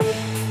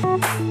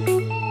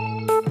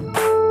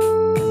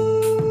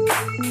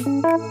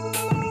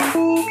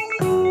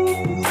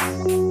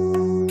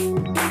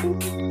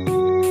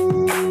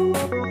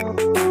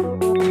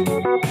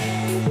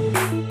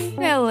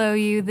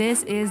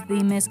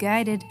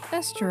Misguided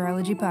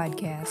Astrology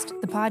Podcast,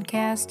 the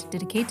podcast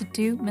dedicated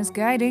to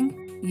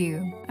misguiding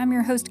you. I'm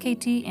your host,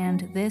 KT,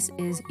 and this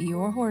is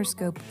your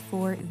horoscope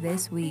for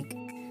this week,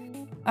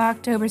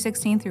 October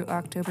 16th through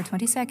October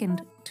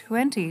 22nd,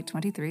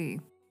 2023.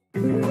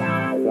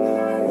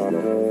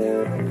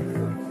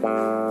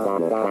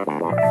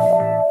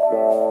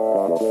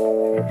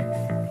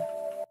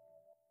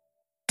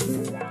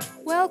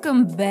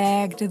 Welcome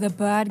back to the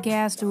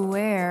podcast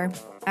where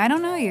I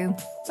don't know you,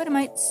 but it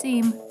might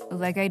seem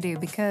like I do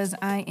because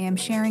I am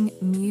sharing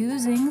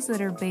musings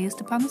that are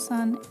based upon the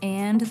sun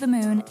and the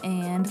moon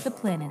and the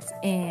planets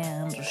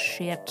and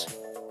shit.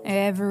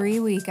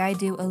 Every week I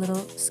do a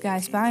little sky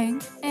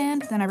spying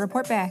and then I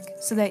report back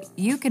so that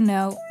you can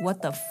know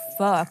what the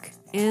fuck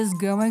is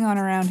going on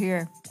around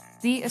here.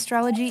 The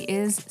astrology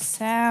is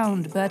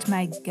sound, but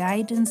my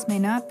guidance may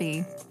not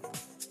be.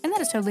 And that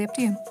is totally up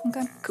to you.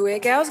 Okay.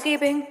 Quick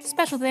housekeeping.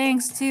 Special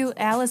thanks to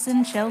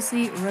Allison,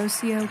 Chelsea,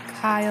 Rocio,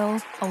 Kyle,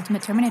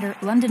 Ultimate Terminator,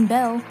 London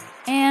Bell,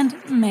 and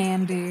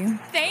Mandy.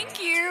 Thank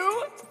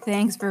you.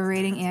 Thanks for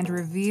rating and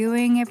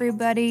reviewing,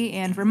 everybody.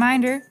 And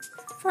reminder,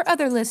 for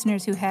other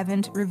listeners who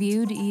haven't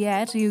reviewed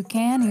yet, you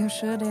can, you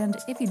should, and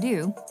if you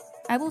do,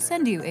 I will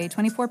send you a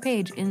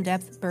 24-page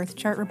in-depth birth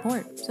chart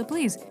report. So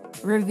please,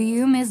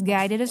 review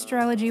Misguided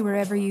Astrology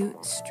wherever you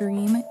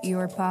stream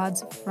your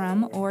pods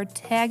from, or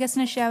tag us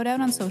in a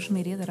shout-out on social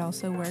media, that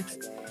also works.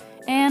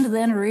 And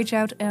then reach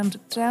out and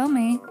tell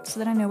me so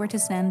that I know where to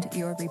send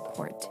your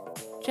report.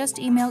 Just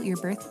email your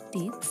birth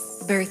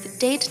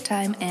date,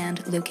 time,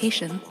 and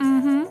location,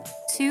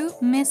 to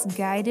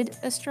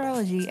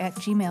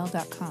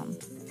misguidedastrology@gmail.com.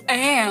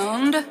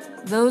 And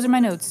those are my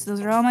notes.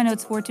 Those are all my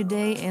notes for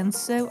today. And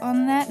so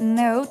on that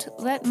note,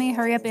 let me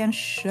hurry up and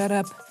shut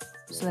up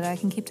so that I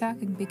can keep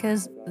talking,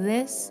 because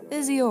this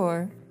is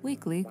your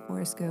weekly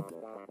horoscope.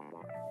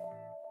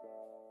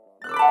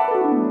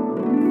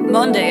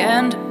 Monday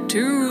and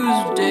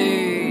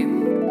Tuesday.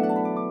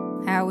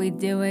 How we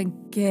doing,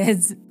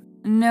 kids?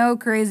 No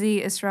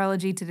crazy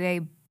astrology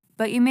today,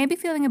 but you may be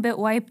feeling a bit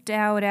wiped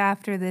out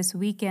after this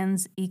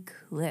weekend's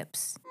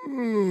eclipse.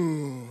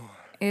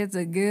 It's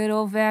a good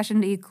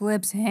old-fashioned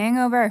eclipse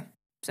hangover.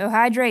 So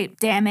hydrate,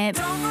 damn it.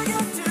 Don't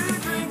forget to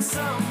drink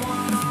some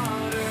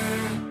water.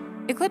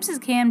 Eclipses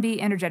can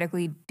be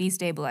energetically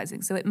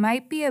destabilizing, so it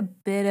might be a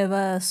bit of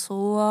a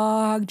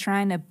slog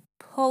trying to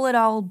pull it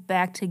all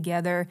back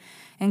together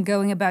and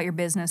going about your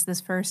business this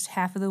first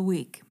half of the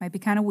week. Might be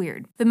kind of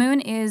weird. The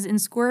moon is in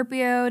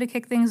Scorpio to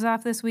kick things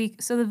off this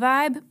week, so the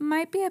vibe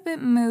might be a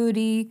bit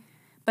moody,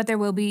 but there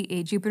will be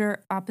a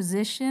Jupiter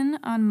opposition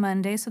on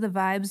Monday, so the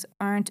vibes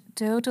aren't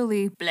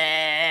totally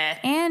blah.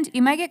 And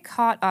you might get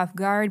caught off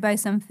guard by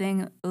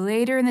something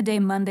later in the day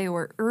Monday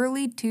or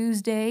early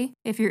Tuesday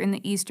if you're in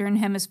the Eastern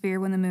Hemisphere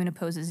when the moon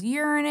opposes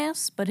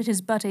Uranus, but it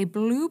is but a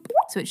bloop,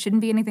 so it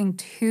shouldn't be anything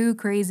too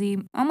crazy.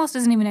 Almost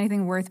isn't even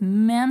anything worth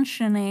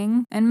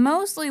mentioning. And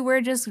mostly we're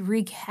just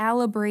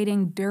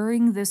recalibrating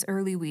during this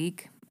early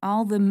week.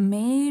 All the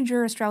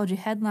major astrology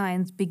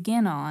headlines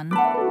begin on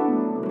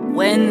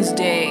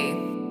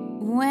Wednesday,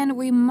 when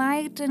we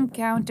might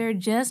encounter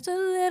just a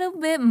little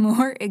bit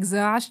more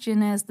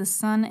exhaustion as the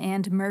Sun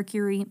and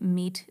Mercury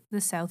meet the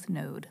South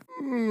Node.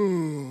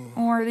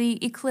 Or the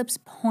eclipse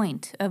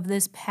point of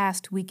this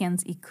past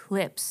weekend's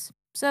eclipse.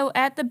 So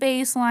at the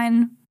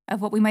baseline of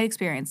what we might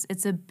experience,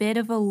 it's a bit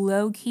of a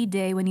low-key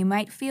day when you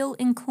might feel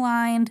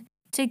inclined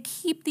to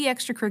keep the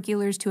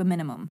extracurriculars to a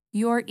minimum.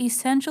 Your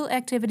essential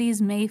activities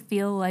may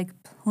feel like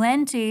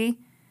plenty,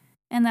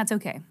 and that's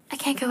okay. I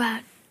can't go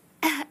out.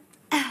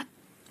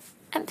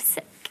 I'm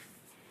sick.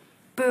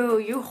 Boo,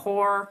 you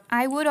whore.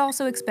 I would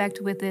also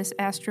expect with this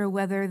astro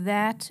weather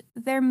that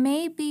there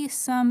may be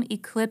some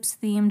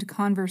eclipse-themed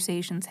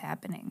conversations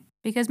happening,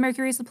 because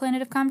Mercury is the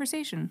planet of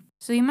conversation.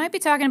 So you might be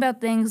talking about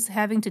things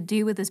having to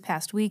do with this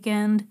past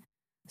weekend,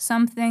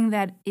 something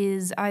that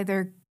is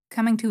either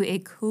coming to a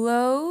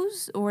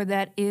close or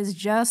that is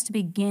just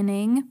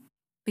beginning,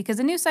 because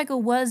a new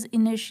cycle was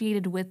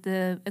initiated with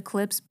the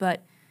eclipse,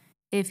 but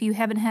if you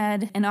haven't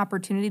had an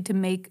opportunity to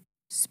make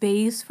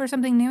space for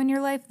something new in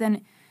your life,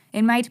 then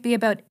it might be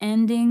about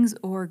endings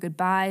or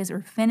goodbyes or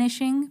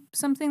finishing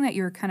something that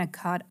you're kind of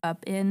caught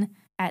up in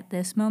at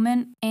this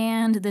moment.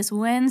 And this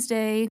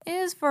Wednesday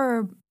is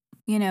for,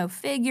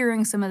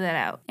 figuring some of that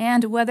out.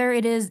 And whether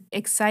it is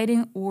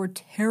exciting or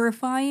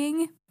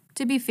terrifying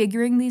to be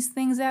figuring these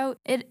things out,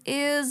 it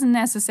is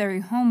necessary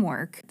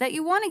homework that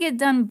you want to get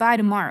done by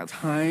tomorrow.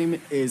 Time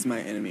is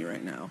my enemy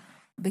right now.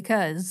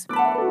 Because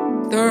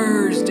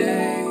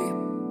Thursday,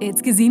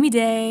 it's Kazemi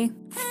Day.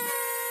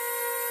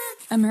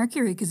 A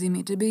Mercury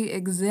Kazemi, to be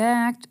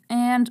exact,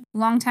 and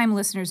longtime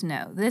listeners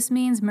know this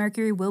means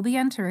Mercury will be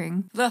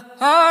entering the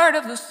heart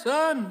of the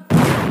sun,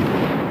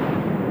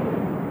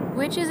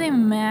 which is a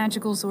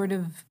magical sort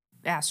of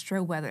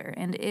astro weather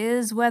and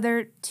is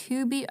weather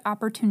to be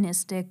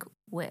opportunistic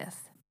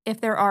with. If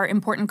there are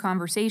important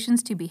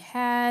conversations to be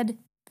had,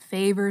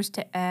 favors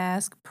to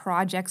ask,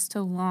 projects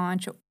to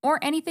launch, or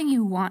anything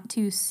you want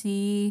to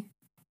see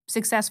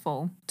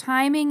successful,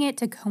 timing it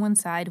to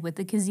coincide with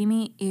the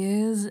Cazimi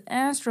is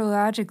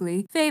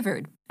astrologically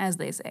favored, as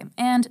they say.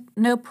 And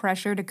no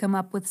pressure to come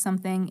up with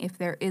something if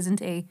there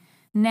isn't a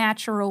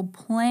natural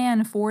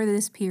plan for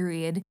this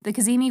period. The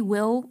Cazimi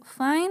will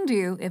find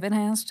you if it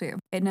has to.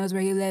 It knows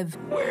where you live.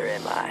 Where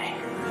am I?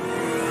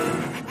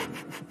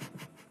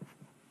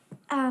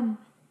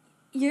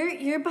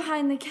 You're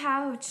behind the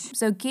couch.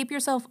 So keep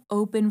yourself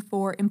open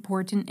for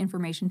important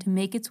information to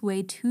make its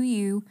way to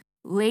you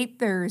late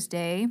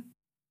Thursday.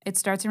 It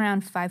starts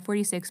around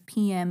 5:46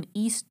 p.m.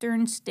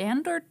 Eastern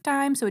Standard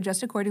Time, so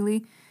adjust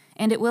accordingly.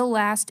 And it will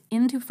last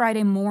into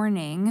Friday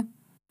morning.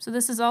 So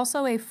this is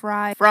also a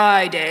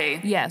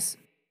Friday. Yes.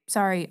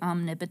 Sorry,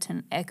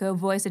 omnipotent echo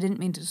voice. I didn't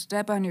mean to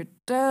step on your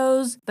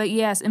toes. But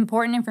yes,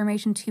 important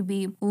information to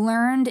be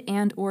learned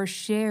and or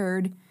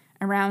shared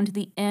around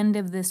the end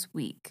of this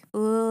week.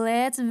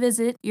 Let's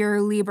visit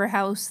your Libra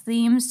house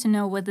themes to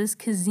know what this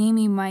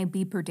Cazimi might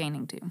be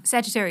pertaining to.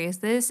 Sagittarius,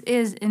 this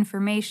is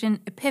information,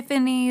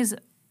 epiphanies,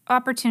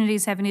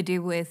 opportunities having to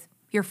do with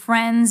your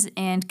friends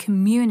and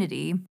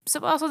community.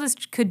 So also this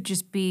could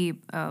just be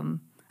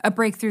a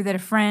breakthrough that a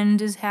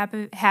friend is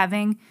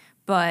having,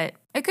 but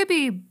it could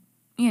be,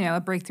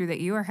 a breakthrough that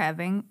you are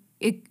having.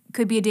 It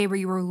could be a day where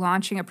you were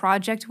launching a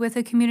project with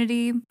a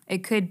community.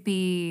 It could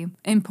be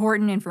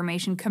important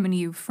information coming to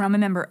you from a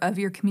member of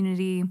your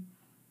community.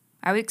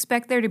 I would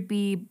expect there to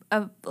be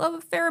a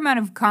fair amount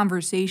of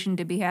conversation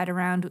to be had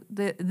around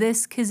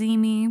this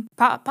Cazimi.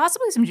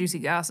 Possibly some juicy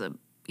gossip,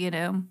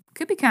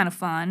 Could be kind of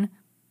fun.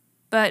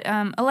 But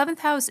 11th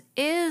house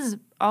is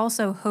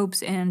also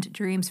hopes and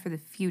dreams for the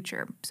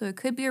future. So it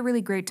could be a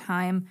really great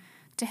time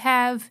to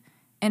have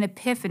an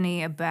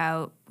epiphany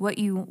about what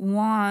you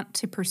want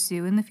to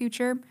pursue in the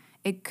future.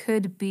 It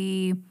could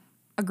be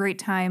a great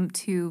time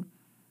to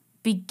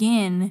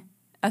begin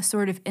a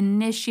sort of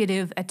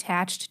initiative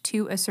attached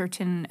to a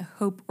certain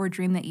hope or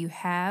dream that you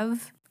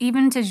have,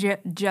 even to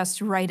just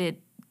write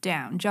it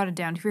down, jot it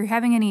down. If you're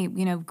having any,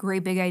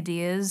 great big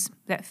ideas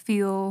that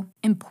feel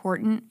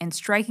important and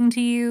striking to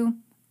you,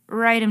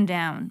 write them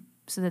down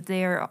so that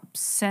they are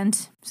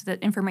sent, so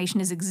that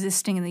information is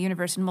existing in the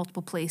universe in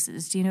multiple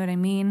places. Do you know what I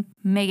mean?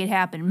 Make it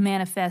happen.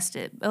 Manifest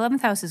it.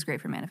 11th house is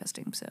great for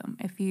manifesting. So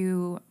if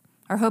you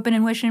are hoping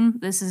and wishing,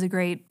 this is a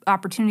great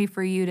opportunity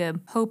for you to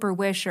hope or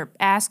wish or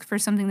ask for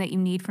something that you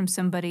need from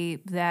somebody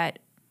that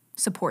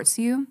supports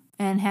you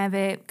and have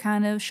it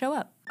kind of show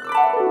up.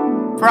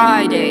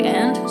 Friday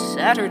and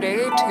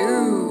Saturday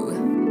too.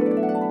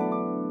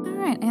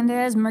 And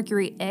as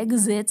Mercury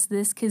exits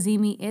this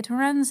Cazimi, it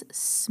runs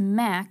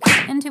smack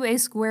into a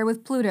square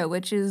with Pluto,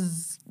 which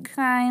is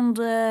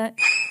kinda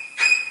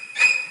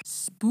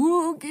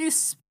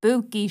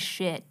spooky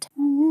shit.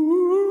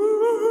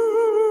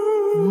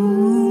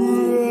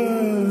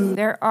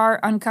 There are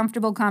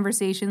uncomfortable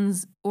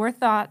conversations or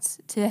thoughts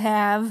to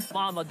have.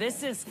 Mama,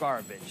 this is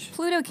garbage.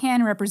 Pluto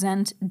can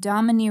represent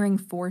domineering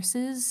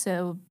forces,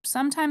 so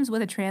sometimes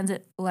with a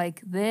transit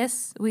like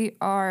this, we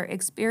are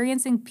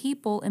experiencing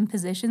people in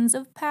positions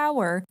of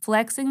power,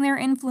 flexing their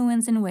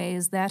influence in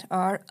ways that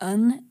are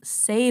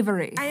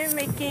unsavory. I am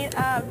making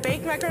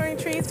baked macaroni and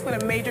cheese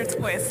with a major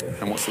twist.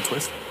 And what's the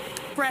twist?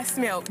 Breast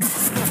milk.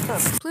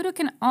 Pluto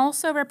can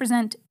also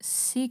represent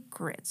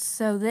secrets,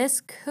 so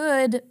this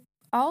could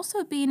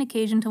also be an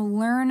occasion to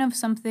learn of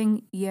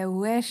something you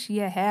wish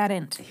you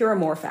hadn't. Here are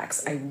more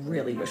facts I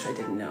really wish I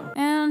didn't know.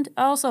 And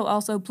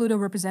also Pluto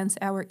represents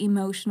our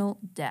emotional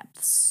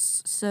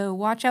depths. So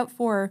watch out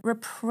for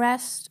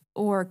repressed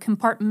or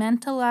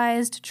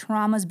compartmentalized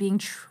traumas being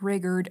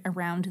triggered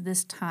around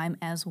this time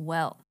as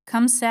well.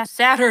 Come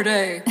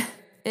Saturday,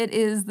 it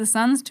is the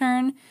sun's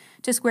turn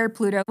to square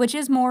Pluto, which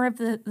is more of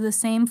the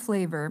same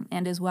flavor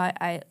and is why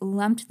I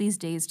lumped these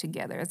days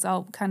together. It's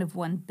all kind of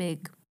one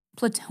big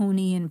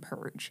Plutonian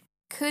purge.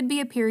 Could be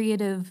a period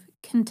of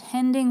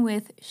contending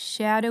with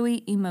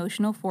shadowy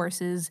emotional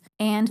forces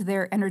and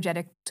their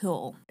energetic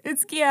toll.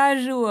 It's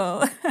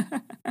casual.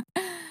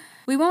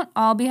 We won't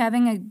all be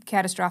having a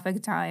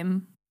catastrophic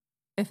time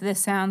if this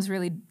sounds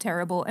really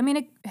terrible. I mean,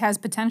 it has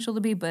potential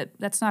to be, but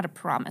that's not a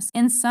promise.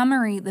 In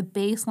summary, the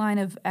baseline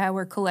of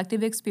our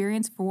collective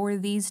experience for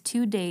these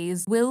 2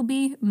 days will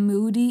be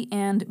moody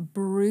and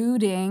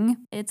brooding.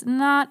 It's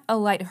not a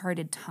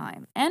lighthearted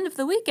time. End of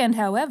the weekend,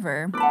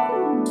 however,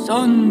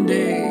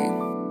 Sunday,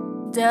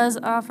 does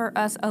offer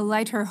us a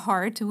lighter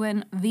heart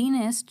when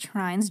Venus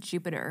trines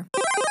Jupiter.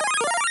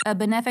 A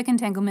benefic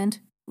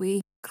entanglement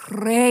we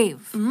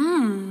crave.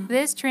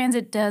 This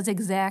transit does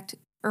exact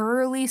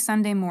early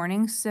Sunday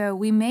morning, so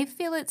we may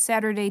feel it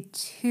Saturday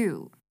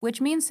too,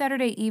 which means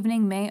Saturday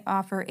evening may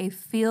offer a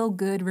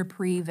feel-good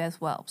reprieve as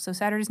well. So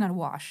Saturday's not a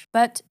wash.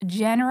 But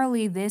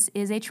generally, this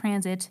is a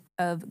transit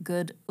of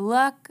good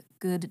luck,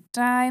 good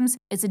times.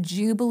 It's a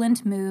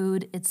jubilant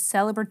mood. It's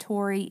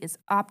celebratory. It's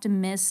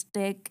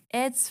optimistic.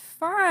 It's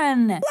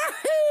fun.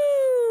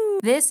 Woohoo!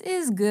 This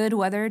is good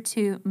whether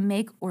to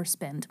make or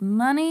spend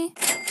money,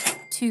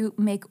 to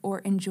make or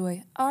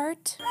enjoy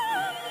art,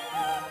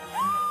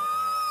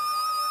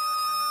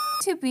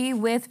 to be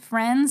with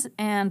friends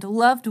and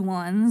loved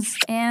ones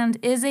and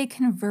is a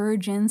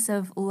convergence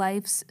of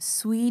life's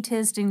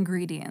sweetest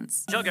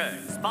ingredients. Sugar,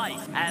 spice,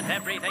 and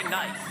everything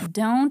nice.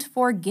 Don't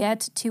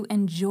forget to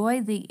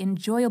enjoy the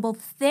enjoyable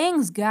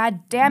things,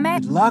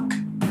 goddammit! Good luck,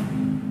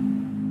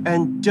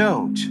 and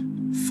don't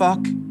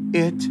fuck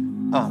it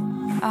up.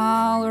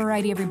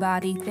 Alrighty,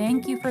 everybody.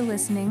 Thank you for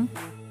listening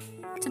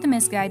to the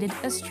Misguided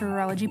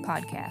Astrology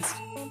Podcast.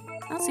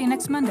 I'll see you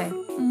next Monday.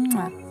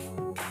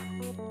 Mwah.